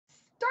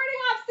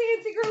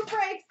Jersey group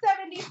break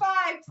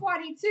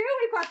 75-22.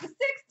 We've got the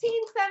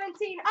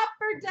 16-17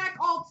 Upper Deck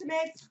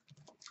Ultimate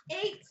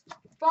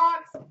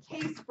 8-box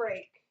case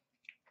break.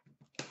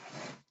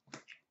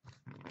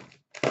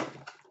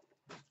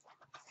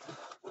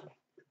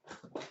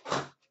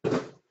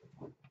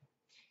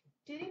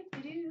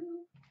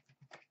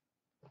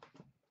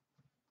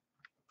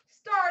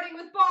 Starting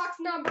with box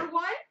number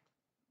 1.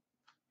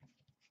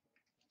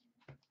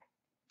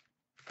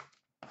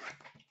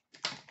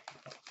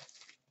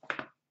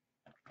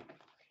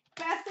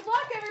 Best of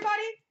luck,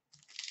 everybody.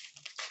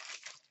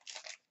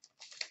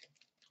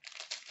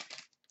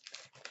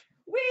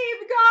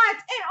 We've got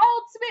an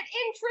ultimate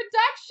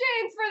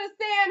introductions for the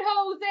San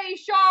Jose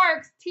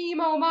Sharks,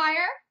 Timo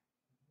Meier.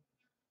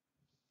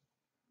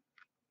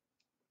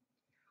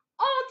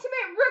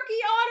 Ultimate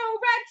Rookie Auto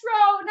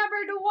Retro,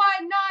 number to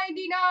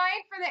 199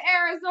 for the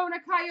Arizona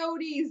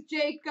Coyotes,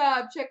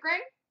 Jacob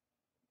Chychrun.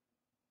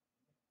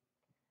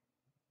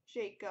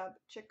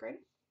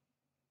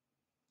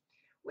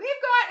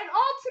 We've got an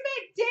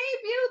ultimate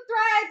debut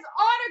threads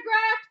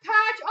autographed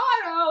patch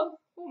auto.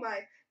 Oh my.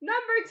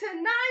 Number to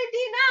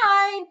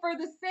 99 for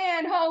the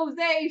San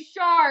Jose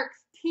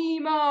Sharks,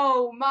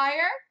 Timo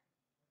Meier.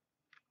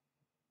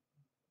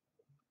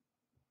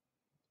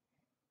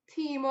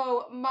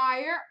 Timo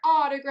Meier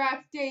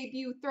autographed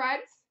debut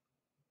threads.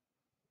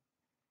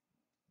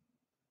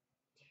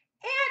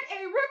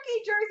 And a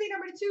rookie jersey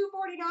number to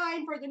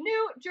 249 for the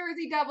New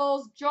Jersey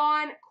Devils,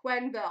 John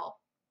Quenneville.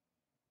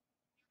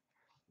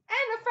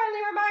 And a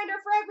friendly reminder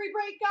for every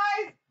break,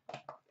 guys,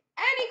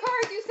 any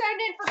cards you send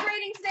in for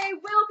grading today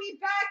will be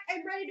back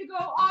and ready to go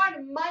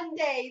on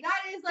Monday.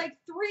 That is like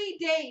 3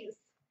 days,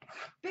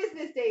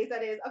 business days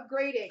that is, of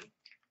grading.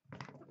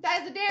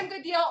 That is a damn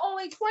good deal,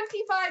 only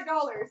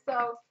 $25.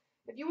 So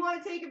if you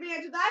want to take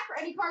advantage of that for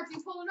any cards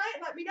you pull tonight,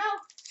 let me know.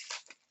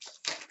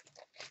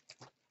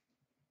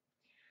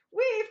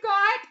 We've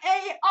got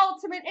a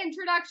ultimate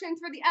introductions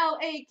for the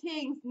LA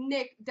Kings,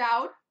 Nick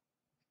Dowd.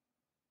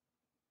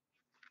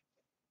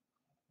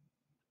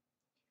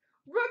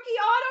 Rookie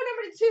auto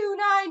number to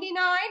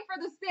 299 for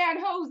the San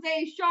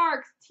Jose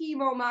Sharks,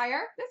 Timo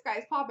Meier. This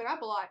guy's popping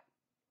up a lot.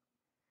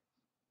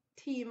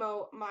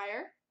 Timo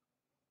Meier.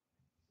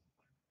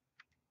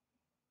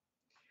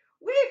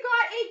 We've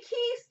got a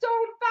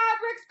Keystone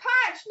Fabrics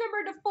patch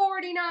number to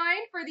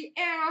 49 for the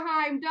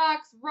Anaheim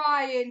Ducks,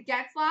 Ryan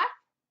Getzlaf.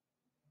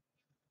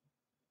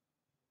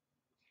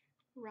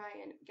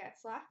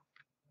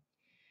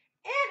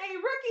 And a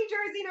rookie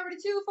jersey number to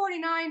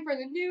 249 for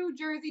the New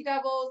Jersey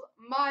Devils,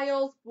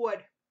 Miles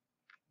Wood.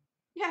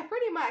 Yeah,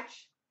 pretty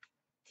much.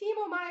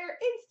 Timo Meier,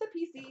 Insta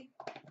PC.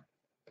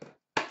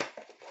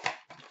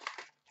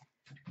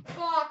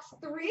 Box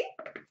 3.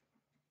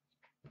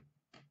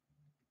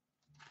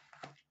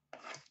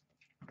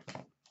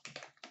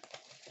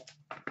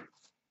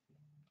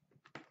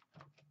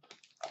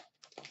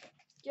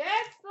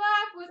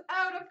 Getzlaf was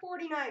out of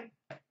 49.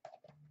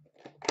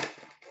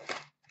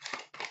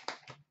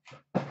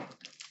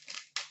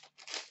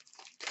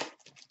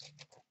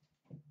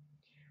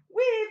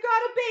 We've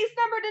got a base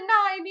number to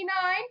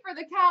 99 for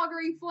the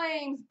Calgary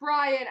Flames,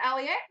 Brian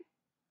Elliott.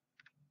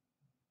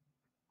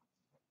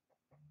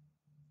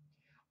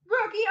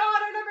 Rookie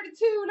auto number to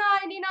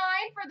 299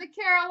 for the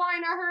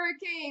Carolina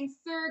Hurricanes,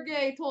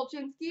 Sergei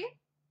Tolchinsky.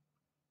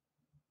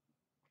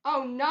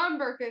 Oh,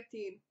 number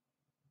 15.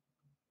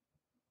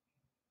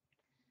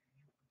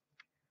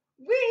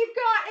 We've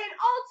got an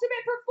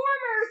Ultimate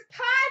Performers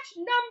patch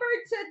number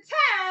to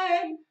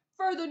 10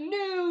 for the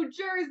New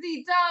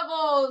Jersey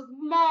Devils,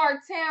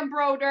 Martin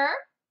Brodeur.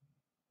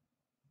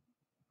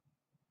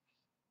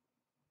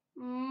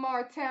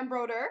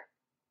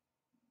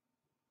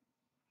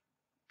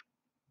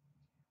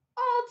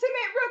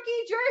 Ultimate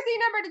rookie jersey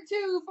number to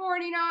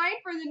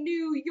 249 for the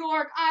New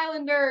York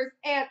Islanders,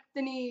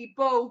 Anthony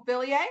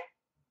Beauvillier.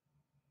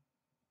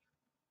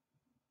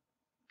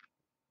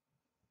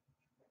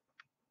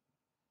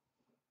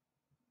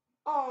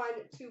 On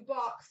to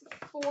box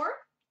 4.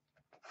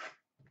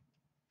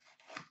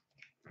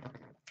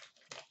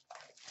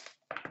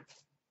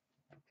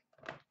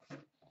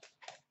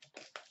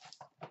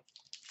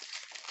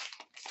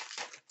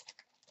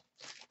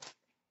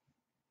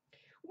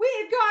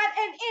 We've got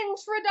an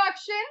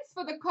introductions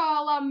for the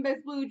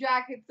Columbus Blue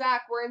Jackets,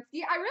 Zach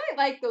Werenski. I really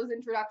like those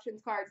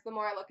introductions cards the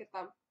more I look at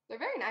them. They're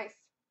very nice.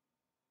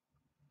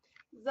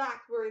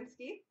 Zach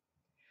Werenski.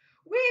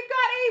 We've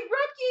got a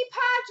rookie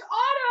patch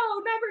auto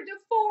number to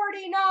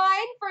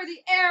 49 for the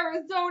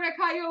Arizona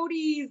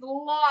Coyotes,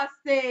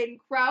 Lawson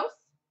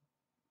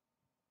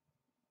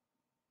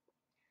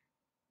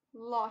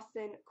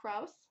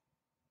Crouse.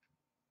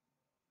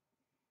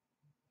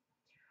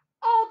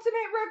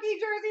 Ultimate rookie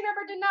jersey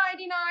number to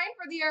 99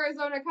 for the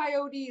Arizona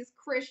Coyotes,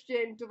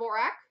 Christian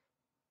Dvorak.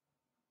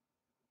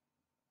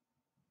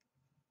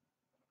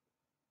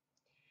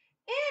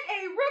 And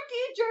a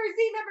rookie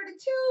jersey number to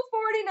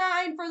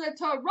 249 for the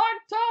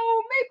Toronto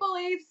Maple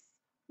Leafs,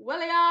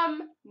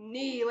 William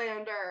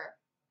Nylander.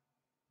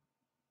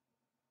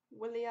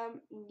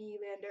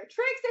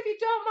 Trix, if you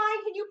don't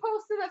mind, can you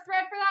post in a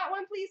thread for that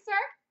one, please,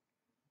 sir?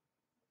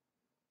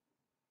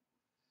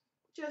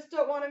 Just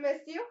don't want to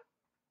miss you.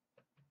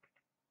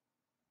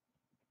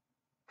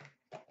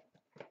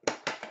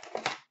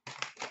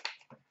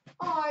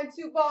 On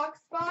to box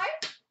 5.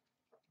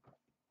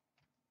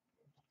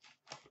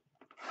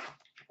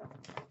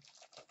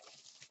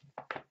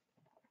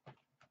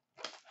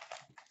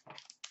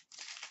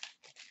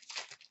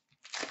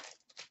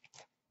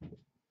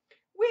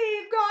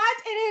 We've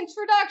got an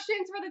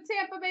introductions for the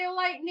Tampa Bay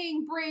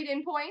Lightning,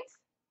 Braden Point.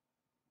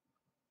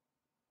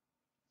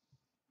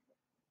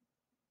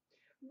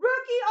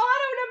 Rookie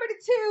auto number to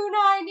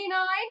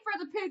 299 for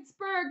the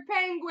Pittsburgh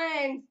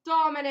Penguins,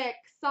 Dominic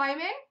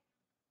Simon.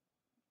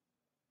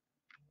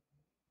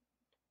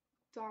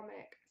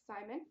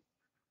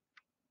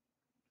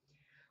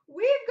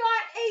 We've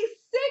got a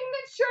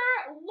signature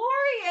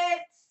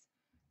Laureates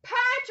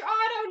patch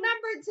auto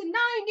number to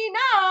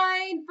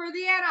 99 for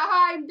the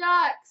Anaheim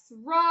Ducks,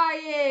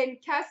 Ryan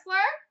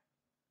Kesler.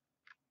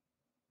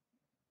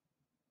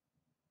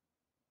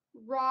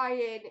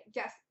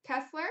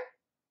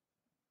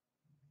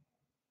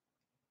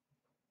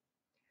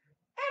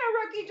 And a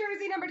rookie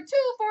jersey number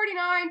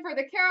 249 for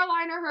the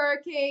Carolina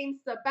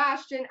Hurricanes,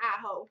 Sebastian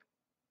Aho.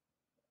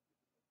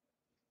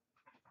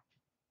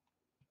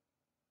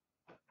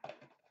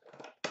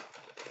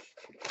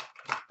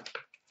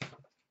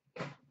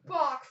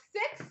 Box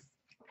 6.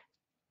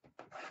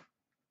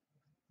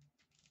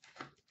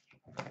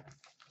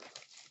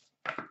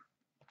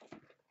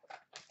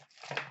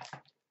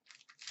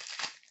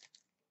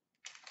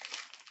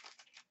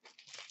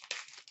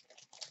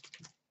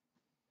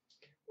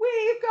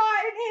 We've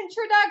got an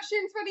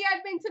introductions for the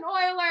Edmonton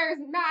Oilers,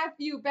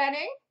 Matthew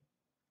Benning.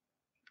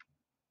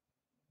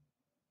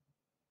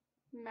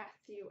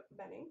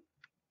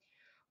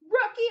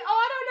 Rookie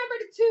auto number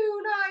to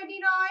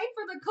 299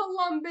 for the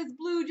Columbus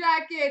Blue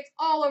Jackets,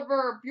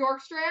 Oliver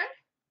Bjorkstrand.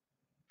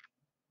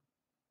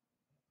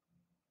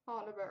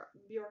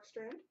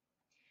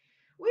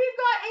 We've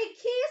got a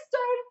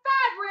Keystone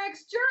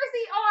Fabrics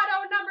jersey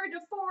auto number to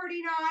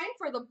 49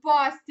 for the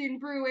Boston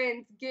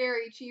Bruins,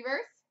 Gary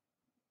Cheevers.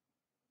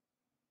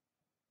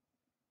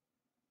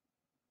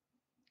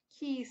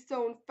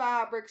 Keystone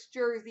Fabrics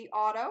jersey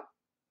auto.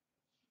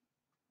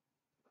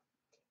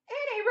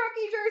 And a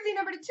rookie jersey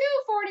number to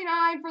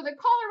 249 for the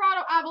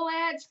Colorado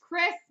Avalanche,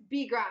 Chris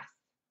Biegrass.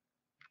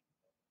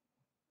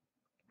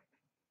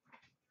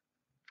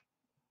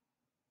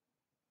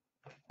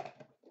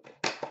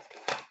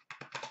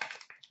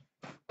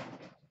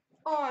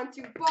 On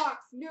to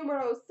box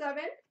numero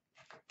 7.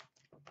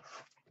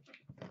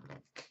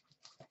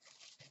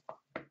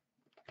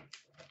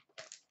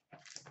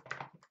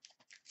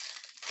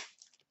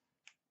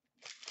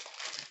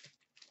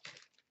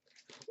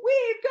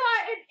 We've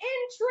got an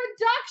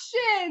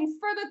introductions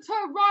for the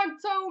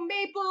Toronto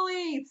Maple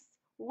Leafs,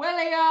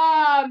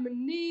 William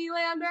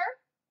Nylander.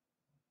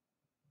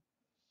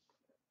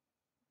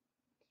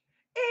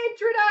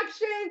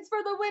 Introductions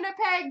for the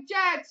Winnipeg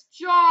Jets,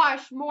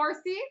 Josh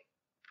Morrissey.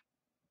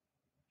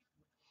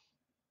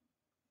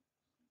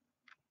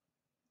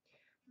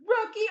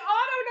 Rookie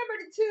auto number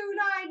to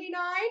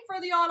 299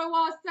 for the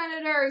Ottawa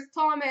Senators,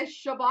 Thomas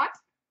Chabot.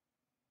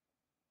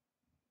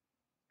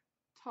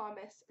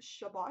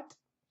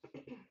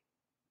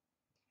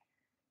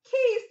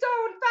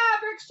 Keystone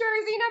Fabrics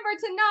jersey number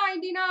to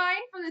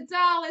 99 for the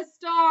Dallas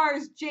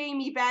Stars,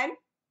 Jamie Benn.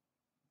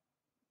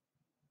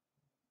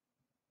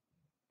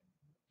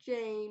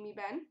 And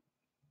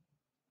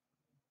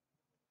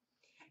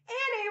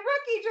a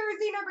rookie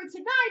jersey number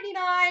to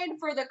 99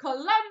 for the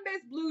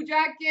Columbus Blue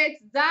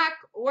Jackets, Zach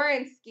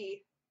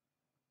Werenski.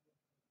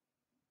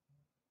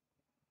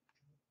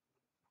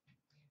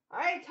 All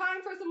right,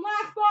 time for some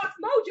last box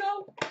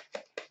mojo.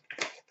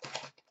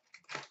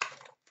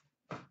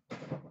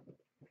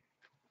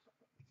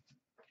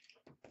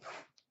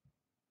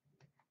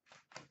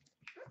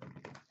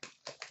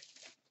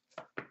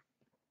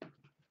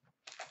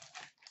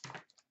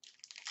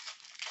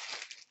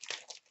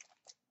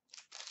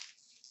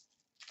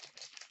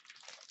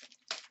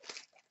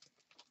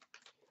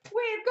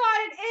 We've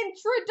got an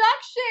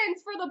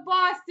introductions for the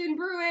Boston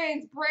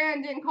Bruins,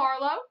 Brandon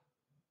Carlo.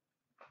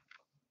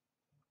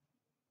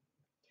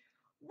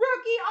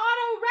 Rookie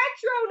auto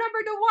retro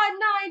number to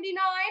 199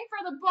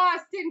 for the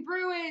Boston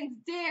Bruins,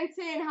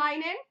 Danton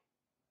Heinen.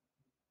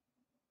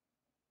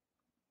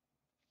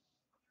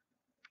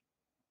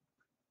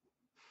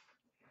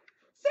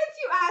 Since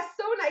you asked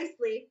so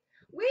nicely,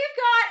 we've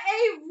got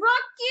a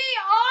rookie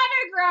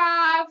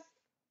autograph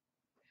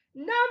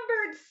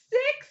numbered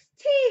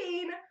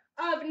 16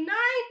 of 99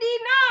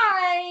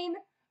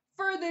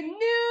 for the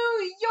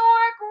New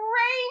York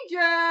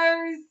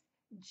Rangers,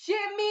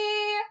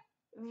 Jimmy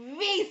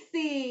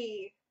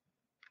Vesey.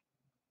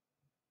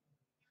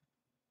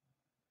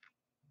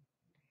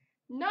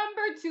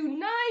 Number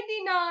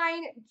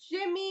 299,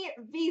 Jimmy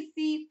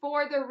Vesey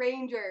for the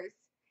Rangers.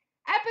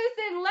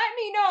 Epison, let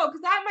me know,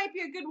 because that might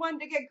be a good one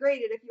to get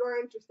graded if you're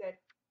interested.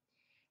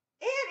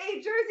 And a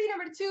jersey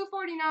number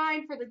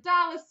 249 for the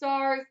Dallas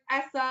Stars,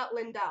 Esa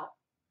Lindell.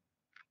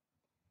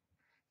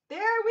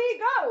 There we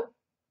go.